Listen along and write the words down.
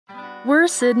We're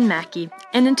Sid and Mackie,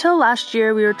 and until last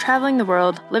year we were traveling the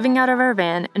world, living out of our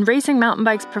van, and racing mountain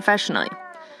bikes professionally.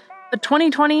 But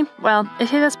 2020, well, it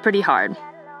hit us pretty hard.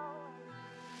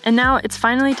 And now it's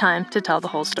finally time to tell the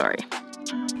whole story.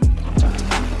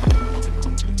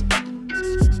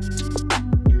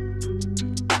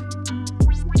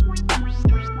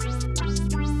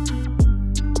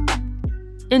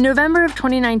 In November of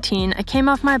 2019, I came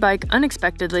off my bike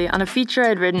unexpectedly on a feature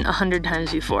I'd ridden 100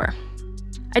 times before.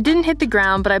 I didn't hit the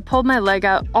ground, but I pulled my leg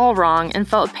out all wrong and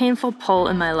felt a painful pull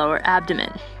in my lower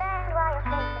abdomen.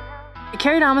 I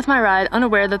carried on with my ride,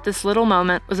 unaware that this little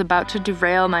moment was about to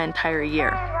derail my entire year.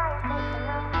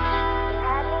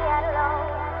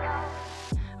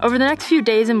 Over the next few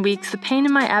days and weeks, the pain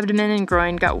in my abdomen and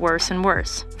groin got worse and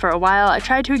worse. For a while, I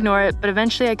tried to ignore it, but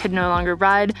eventually I could no longer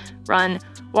ride, run,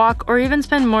 walk, or even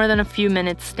spend more than a few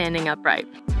minutes standing upright.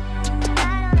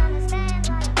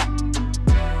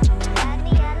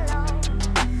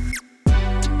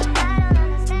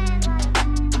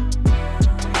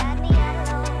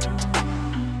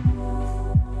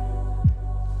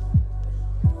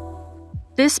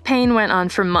 This pain went on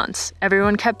for months.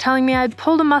 Everyone kept telling me I'd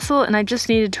pulled a muscle and I just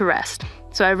needed to rest.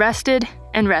 So I rested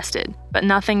and rested, but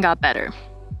nothing got better.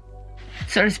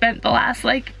 So I spent the last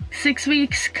 6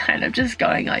 weeks kind of just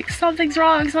going something's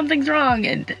wrong,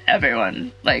 and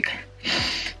everyone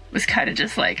was kind of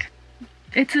just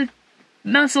it's a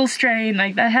muscle strain,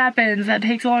 that happens, that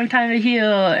takes a long time to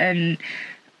heal, and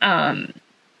I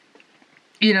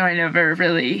never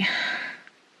really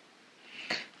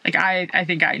I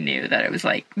think I knew that it was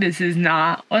this is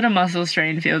not what a muscle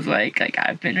strain feels like.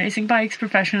 I've been racing bikes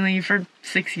professionally for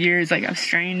 6 years. I've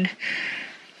strained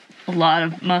a lot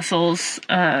of muscles.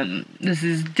 This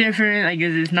is different.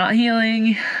 This is not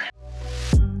healing.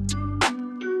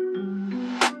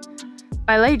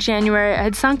 By late January, I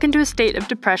had sunk into a state of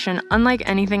depression unlike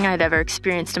anything I'd ever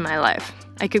experienced in my life.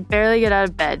 I could barely get out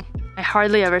of bed. I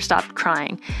hardly ever stopped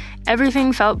crying.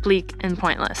 Everything felt bleak and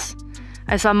pointless.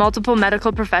 I saw multiple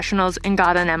medical professionals and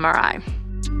got an MRI.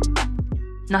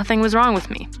 Nothing was wrong with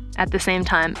me. At the same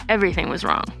time, everything was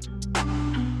wrong.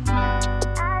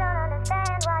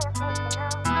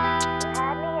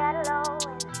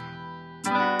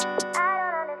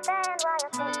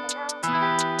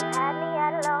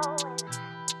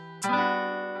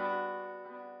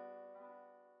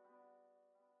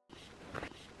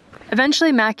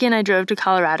 Eventually, Mackie and I drove to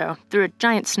Colorado, through a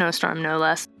giant snowstorm no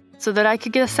less, so that I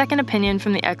could get a second opinion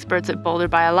from the experts at Boulder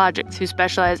Biologics who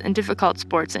specialize in difficult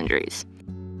sports injuries.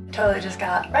 Totally just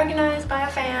got recognized by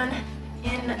a fan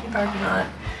in the parking lot.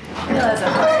 I realized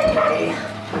I'm wearing a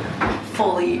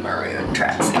fully maroon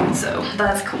tracksuit, so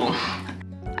that's cool.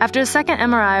 After a second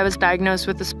MRI, I was diagnosed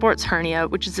with a sports hernia,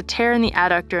 which is a tear in the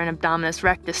adductor and abdominis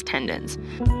rectus tendons.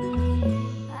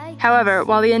 However,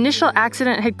 while the initial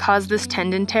accident had caused this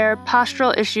tendon tear,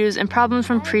 postural issues and problems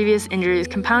from previous injuries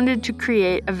compounded to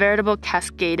create a veritable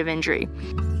cascade of injury.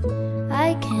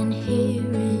 I can hear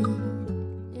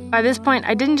it. By this point,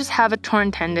 I didn't just have a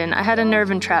torn tendon, I had a nerve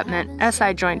entrapment,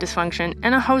 SI joint dysfunction,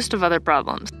 and a host of other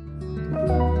problems.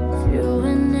 Through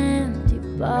an empty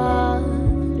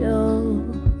bottle,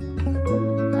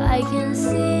 I can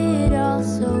see it all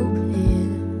so clear.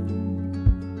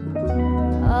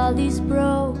 All these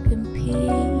broken pieces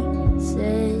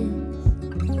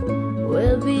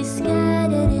will be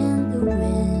scattered in the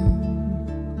wind.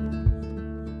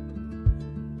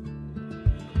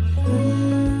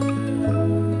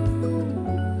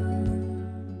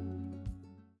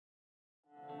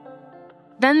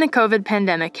 Then the COVID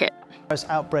pandemic hit. This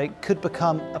outbreak could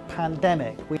become a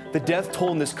pandemic. The death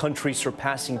toll in this country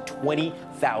surpassing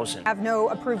 20,000. Have no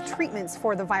approved treatments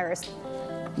for the virus.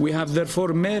 We have therefore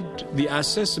made the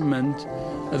assessment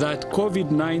that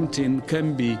COVID-19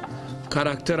 can be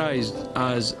characterized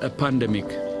as a pandemic.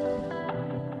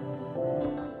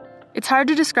 It's hard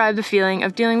to describe the feeling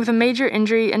of dealing with a major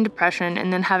injury and depression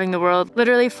and then having the world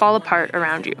literally fall apart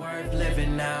around you.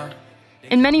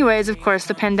 In many ways, of course,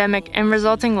 the pandemic and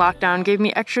resulting lockdown gave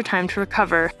me extra time to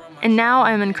recover, and now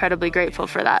I'm incredibly grateful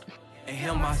for that.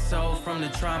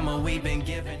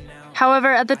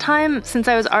 However, at the time, since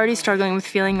I was already struggling with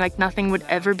feeling like nothing would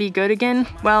ever be good again,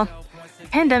 well, the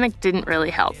pandemic didn't really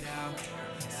help.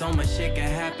 So much shit can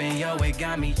happen, yo, it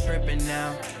got me tripping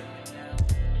now.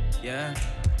 Yeah,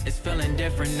 it's feeling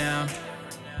different now.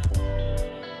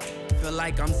 Feel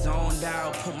like I'm zoned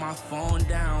out, put my phone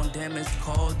down, damn it's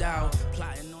cold out.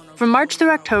 From March through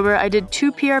October, I did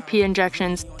 2 PRP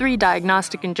injections, 3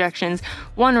 diagnostic injections,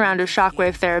 1 round of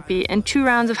shockwave therapy, and 2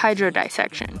 rounds of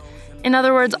hydrodissection. In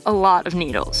other words, a lot of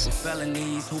needles.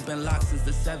 Felonies who've been locked since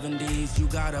the 70s. You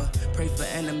gotta pray for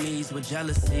enemies with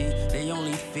jealousy. They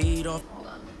only feed off.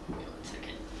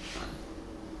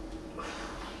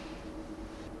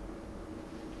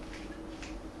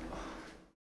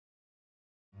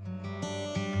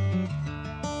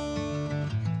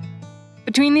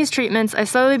 Between these treatments, I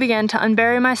slowly began to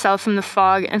unbury myself from the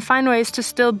fog and find ways to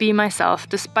still be myself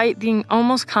despite the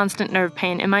almost constant nerve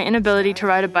pain and my inability to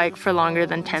ride a bike for longer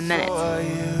than 10 minutes.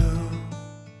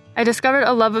 I discovered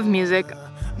a love of music.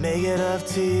 Make it up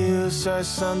to you, start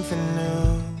something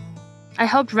new. I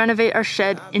helped renovate our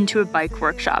shed into a bike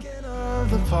workshop.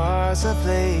 The parts I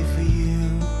play for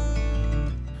you.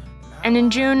 And in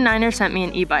June, Niner sent me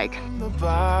an e-bike. The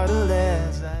bottle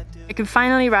as I do. I could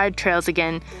finally ride trails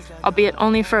again, albeit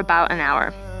only for about an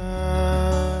hour.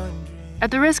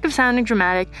 At the risk of sounding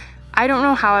dramatic, I don't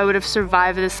know how I would have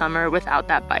survived this summer without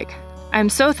that bike. I am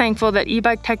so thankful that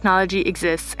e-bike technology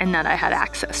exists and that I had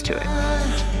access to it.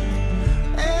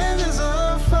 And there's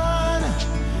a fun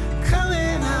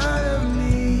coming out of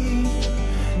me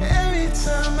every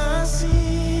time I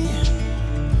see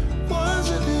one's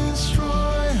a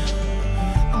destroy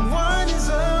and one is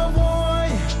a boy.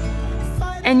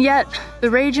 And yet, the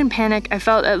rage and panic I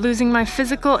felt at losing my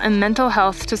physical and mental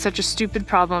health to such a stupid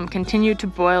problem continued to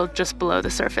boil just below the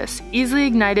surface, easily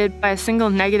ignited by a single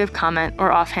negative comment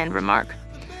or offhand remark.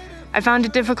 I found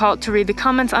it difficult to read the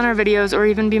comments on our videos or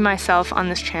even be myself on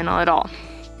this channel at all.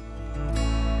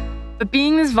 But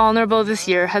being this vulnerable this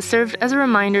year has served as a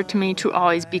reminder to me to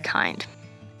always be kind.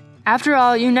 After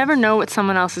all, you never know what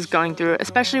someone else is going through,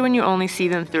 especially when you only see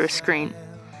them through a screen.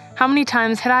 How many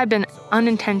times had I been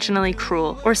unintentionally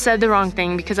cruel or said the wrong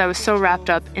thing because I was so wrapped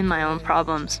up in my own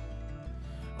problems?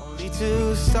 Only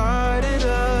to start it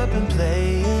up and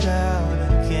play it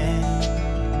out again.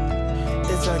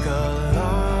 It's like a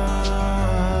long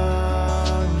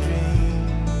dream.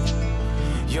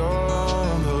 You're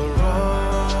on the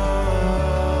wrong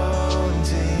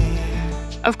team.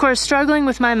 Of course, struggling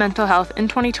with my mental health in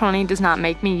 2020 does not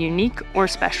make me unique or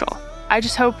special. I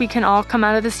just hope we can all come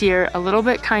out of this year a little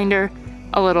bit kinder,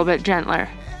 a little bit gentler.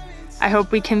 I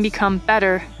hope we can become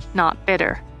better, not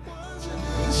bitter.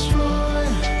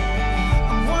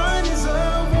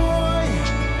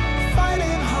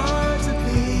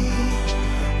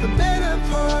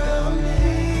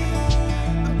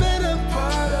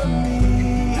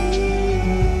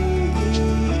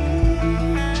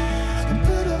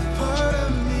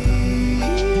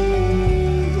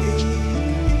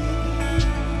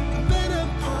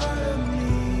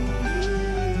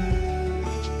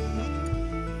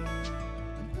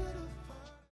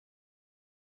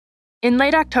 In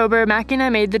late October, Mackie and I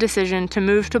made the decision to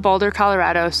move to Boulder,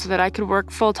 Colorado so that I could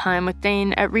work full-time with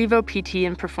Dane at Revo PT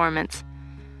and Performance.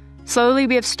 Slowly,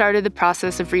 we have started the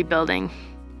process of rebuilding.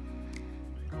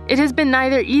 It has been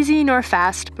neither easy nor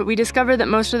fast, but we discovered that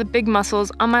most of the big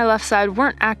muscles on my left side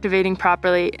weren't activating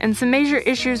properly, and some major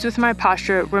issues with my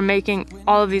posture were making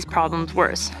all of these problems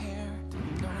worse.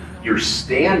 Your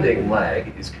standing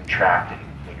leg is contracting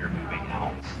when you're moving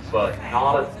out, but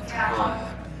not a ton.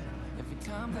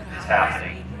 It's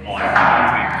happening on your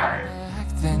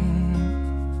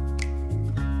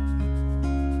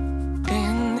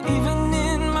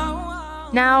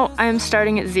Now I am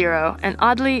starting at zero, and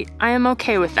oddly, I am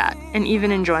okay with that and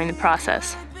even enjoying the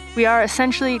process. We are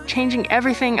essentially changing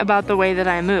everything about the way that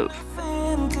I move.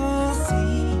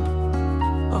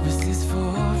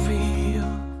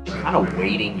 Kind of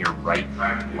weighting your right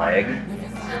leg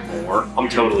more. I'm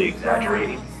totally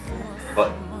exaggerating,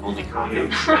 but only kind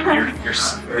of.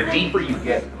 The deeper you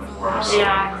get, the more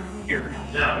you're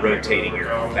rotating your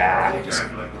back just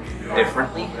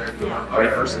differently,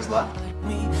 right versus left.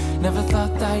 Never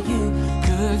thought that you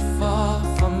could fall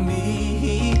for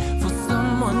me, for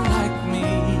someone like me,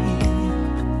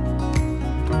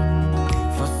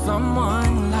 for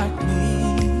someone like me,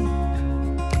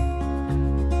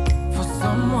 for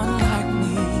someone like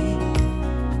me,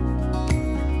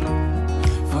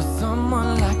 for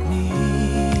someone like me.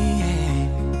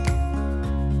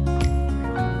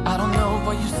 I don't know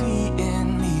what you see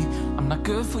in me. I'm not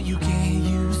good for you, can't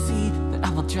you see that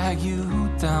I will drag you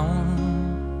down?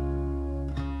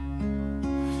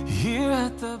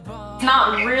 It's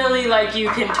not really like you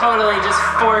can totally just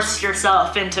force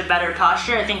yourself into better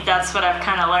posture. I think that's what I've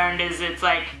kind of learned is it's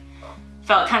like,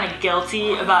 felt kind of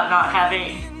guilty about not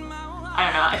having, I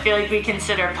don't know, I feel like we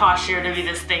consider posture to be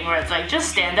this thing where it's like, just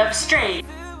stand up straight.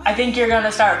 I think you're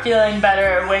gonna start feeling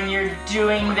better when you're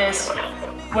doing this,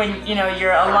 when, you know,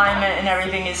 your alignment and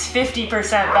everything is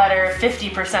 50% better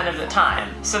 50% of the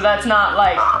time. So that's not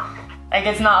like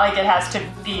it's not like it has to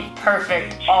be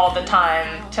perfect all the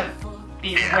time to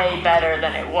be way better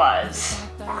than it was.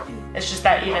 It's just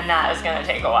that even that is gonna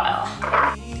take a while.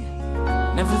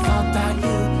 Never thought that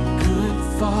you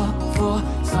could fall for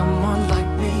someone like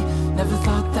me. Never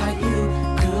thought that you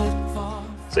could fall.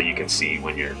 So you can see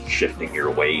when you're shifting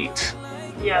your weight,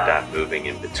 Yeah. that moving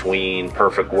in between,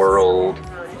 perfect world.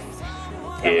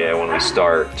 Yeah, when we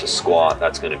start to squat,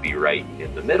 that's gonna be right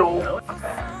in the middle.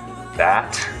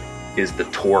 That is the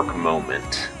torque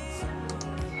moment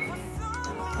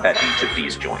at each of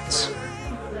these joints.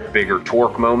 Bigger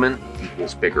torque moment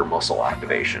equals bigger muscle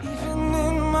activation. Even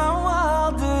in my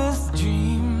wildest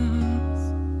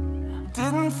dreams,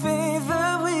 didn't think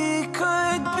that we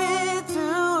could be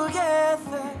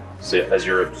together. So as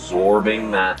you're absorbing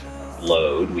that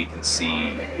load, we can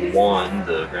see, one,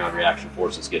 the ground reaction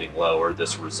force is getting lower.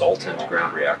 This resultant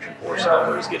ground reaction force,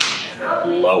 however, is getting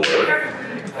lower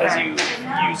as you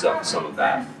use up some of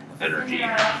that energy.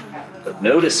 But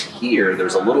notice here,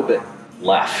 there's a little bit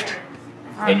left,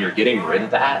 and you're getting rid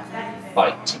of that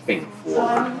by tipping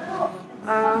forward.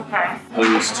 Okay.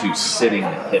 Opposed to sitting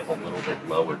the hip a little bit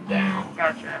lower down.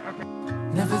 Gotcha. Okay.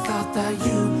 Never thought that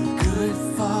you could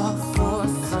fall for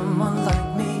someone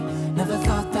like me. Never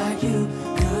thought that you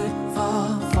could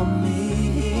fall for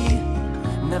me.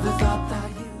 Never thought that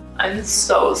you... I'm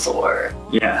so sore.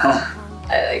 Yeah.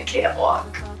 I can't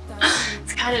walk.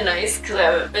 It's kind of nice because I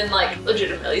haven't been like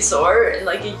legitimately sore in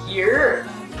like a year,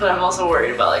 but I'm also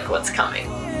worried about like what's coming.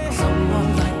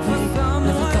 Someone like me.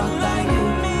 Never thought that you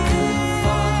could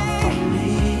fall for me.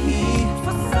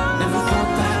 Never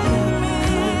thought that you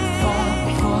could fall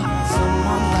for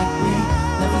someone like me.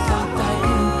 Never thought that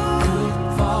you could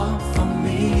fall for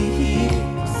me.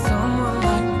 Someone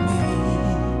like me.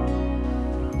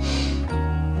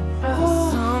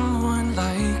 Someone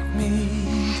like me.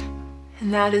 And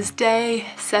that is day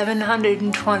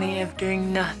 720 of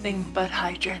doing nothing but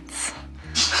hydrants.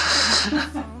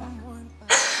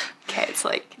 Okay, it's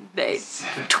like day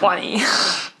 20.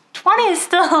 20 is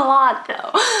still a lot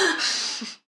though.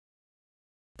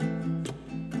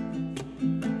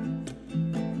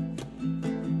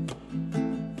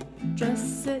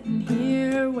 Just sitting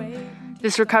here waiting.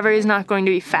 This recovery is not going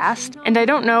to be fast, and I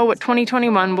don't know what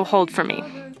 2021 will hold for me.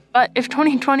 But if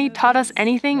 2020 taught us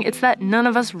anything, it's that none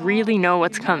of us really know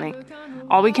what's coming.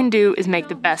 All we can do is make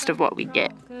the best of what we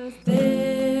get.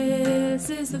 This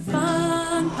is the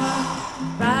fun part.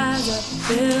 Rise up,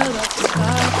 build up the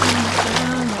stuff in the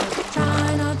ground.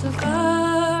 Try not to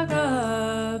fuck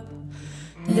up.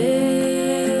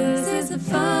 This is the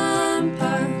fun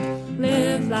part.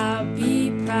 Live loud,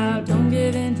 be proud. Don't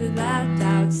give in to that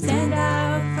doubt. Stand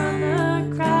out from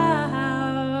the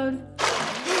crowd.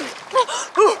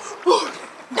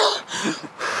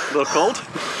 A little cold?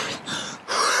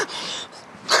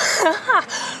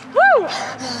 Woo!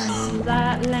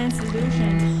 Flatland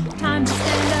solution. Time to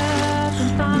stand up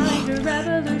and find a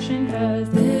revolution, 'cause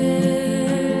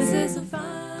this is a fun.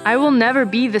 I will never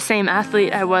be the same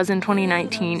athlete I was in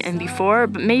 2019 and before,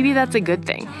 but maybe that's a good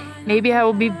thing. Maybe I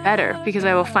will be better because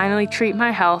I will finally treat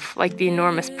my health like the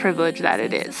enormous privilege that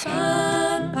it is.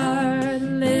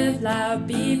 Live loud,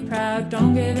 be proud,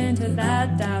 don't give in to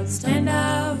that doubt. Stand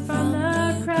out from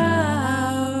the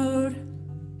crowd.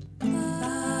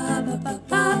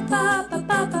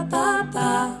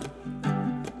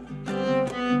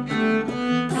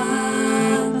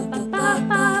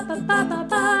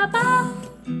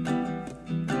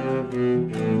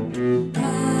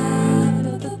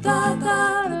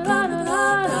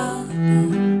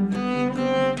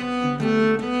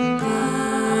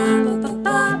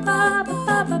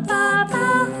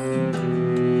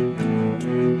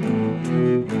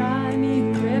 Cry me a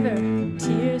river,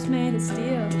 tears made of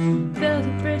steel. Build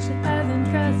a bridge to heaven,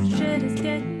 'cause shit is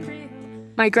getting real.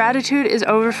 My gratitude is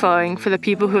overflowing for the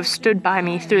people who have stood by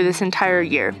me through this entire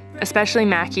year, especially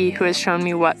Mackie, who has shown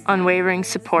me what unwavering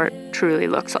support truly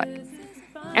looks like.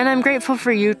 And I'm grateful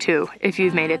for you too, if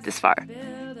you've made it this far.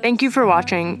 Thank you for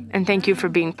watching, and thank you for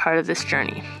being part of this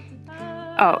journey.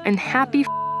 Oh, and happy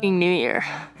f***ing New Year.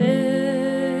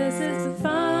 This is the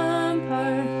fun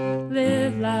part.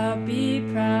 Live loud, be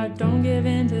proud, don't give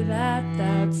in to that